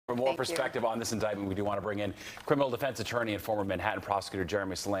For more perspective on this indictment, we do want to bring in criminal defense attorney and former Manhattan prosecutor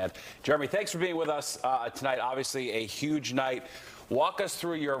Jeremy Saland. Jeremy, thanks for being with us tonight. Obviously, a huge night. Walk us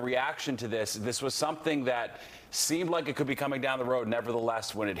through your reaction to this. This was something that seemed like it could be coming down the road.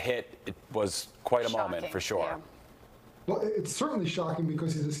 Nevertheless, when it hit, it was quite a moment for sure. Yeah. Well, it's certainly shocking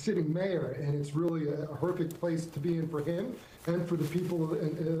because he's a sitting mayor, and it's really a horrific place to be in for him and for the people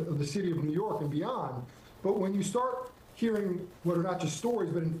of the city of New York and beyond. But when you start hearing what are not just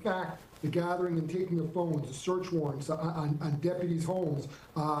stories, but in fact the gathering and taking of phones, the search warrants on deputies' homes,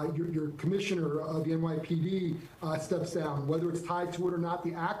 your commissioner of the NYPD steps down, whether it's tied to it or not,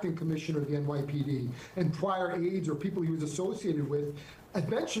 the acting commissioner of the NYPD, and prior aides or people he was associated with.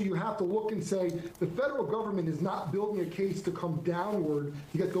 Eventually, you have to look and say the federal government is not building a case to come downward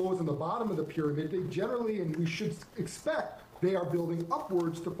to get those on the bottom of the pyramid. They generally, and we should expect, they are building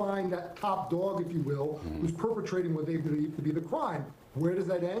upwards to find that top dog, if you will, who's perpetrating what they believe to be the crime. Where does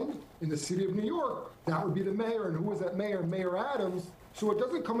that end? In the city of New York. That would be the mayor. And who was that mayor? Mayor Adams. So it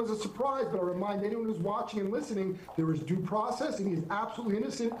doesn't come as a surprise, but I remind anyone who's watching and listening, there is due process, and he is absolutely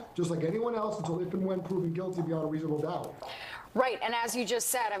innocent, just like anyone else, until if and when proven guilty beyond a reasonable doubt. Right, and as you just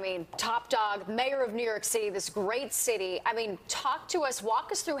said, I mean, top dog, mayor of New York City, this great city. I mean, talk to us,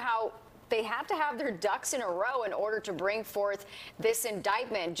 walk us through how they had to have their ducks in a row in order to bring forth this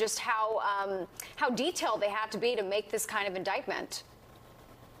indictment, just how detailed they had to be to make this kind of indictment.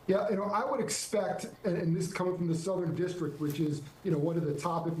 Yeah, I would expect, and this is coming from the Southern District, which is, one of the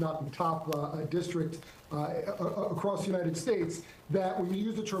top, if not the top district across the United States, that when you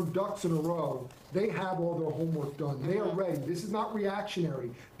use the term ducks in a row, they have all their homework done. They are ready. This is not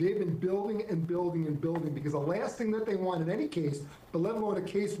reactionary. They've been building and building and building, because the last thing that they want in any case, but let alone a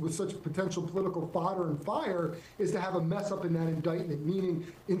case with such potential political fodder and fire, is to have a mess up in that indictment, meaning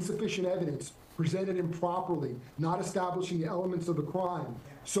insufficient evidence, presented improperly, not establishing the elements of the crime.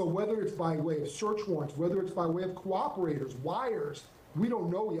 So whether it's by way of search warrants, whether it's by way of cooperators, wires, we don't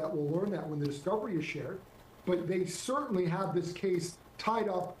know yet. We'll learn that when the discovery is shared. But they certainly have this case tied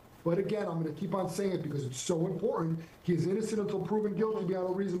up. But again, I'm going to keep on saying it because it's so important. He is innocent until proven guilty beyond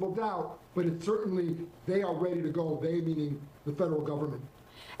a reasonable doubt. But it's certainly, they are ready to go, they meaning the federal government.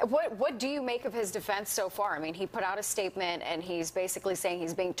 What do you make of his defense so far? I mean, he put out a statement and he's basically saying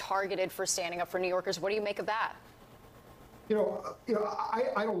he's being targeted for standing up for New Yorkers. What do you make of that?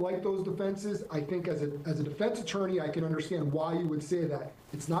 I don't like those defenses. I think as a defense attorney, I can understand why you would say that.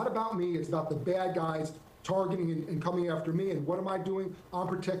 It's not about me. It's about the bad guys targeting and coming after me. And what am I doing? I'm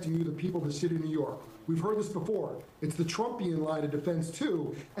protecting you, the people of the city of New York. We've heard this before. It's the Trumpian line of defense,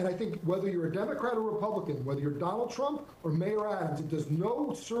 too. And I think whether you're a Democrat or Republican, whether you're Donald Trump or Mayor Adams, it does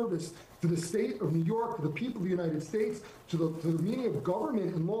no service to the state of New York, to the people of the United States, to the meaning of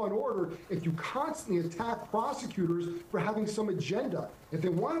government and law and order, if you constantly attack prosecutors for having some agenda. If they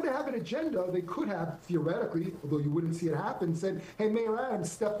wanted to have an agenda, they could have, theoretically, although you wouldn't see it happen, said, hey, Mayor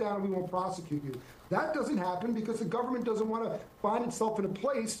Adams, step down and we won't prosecute you. That doesn't happen because the government doesn't want to find itself in a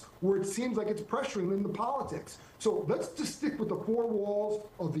place where it seems like it's pressuring them to politics. So let's just stick with the four walls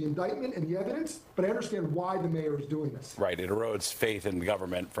of the indictment and the evidence, but I understand why the mayor is doing this. Right, it erodes faith in the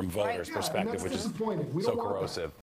government from voters' perspective, which is so corrosive.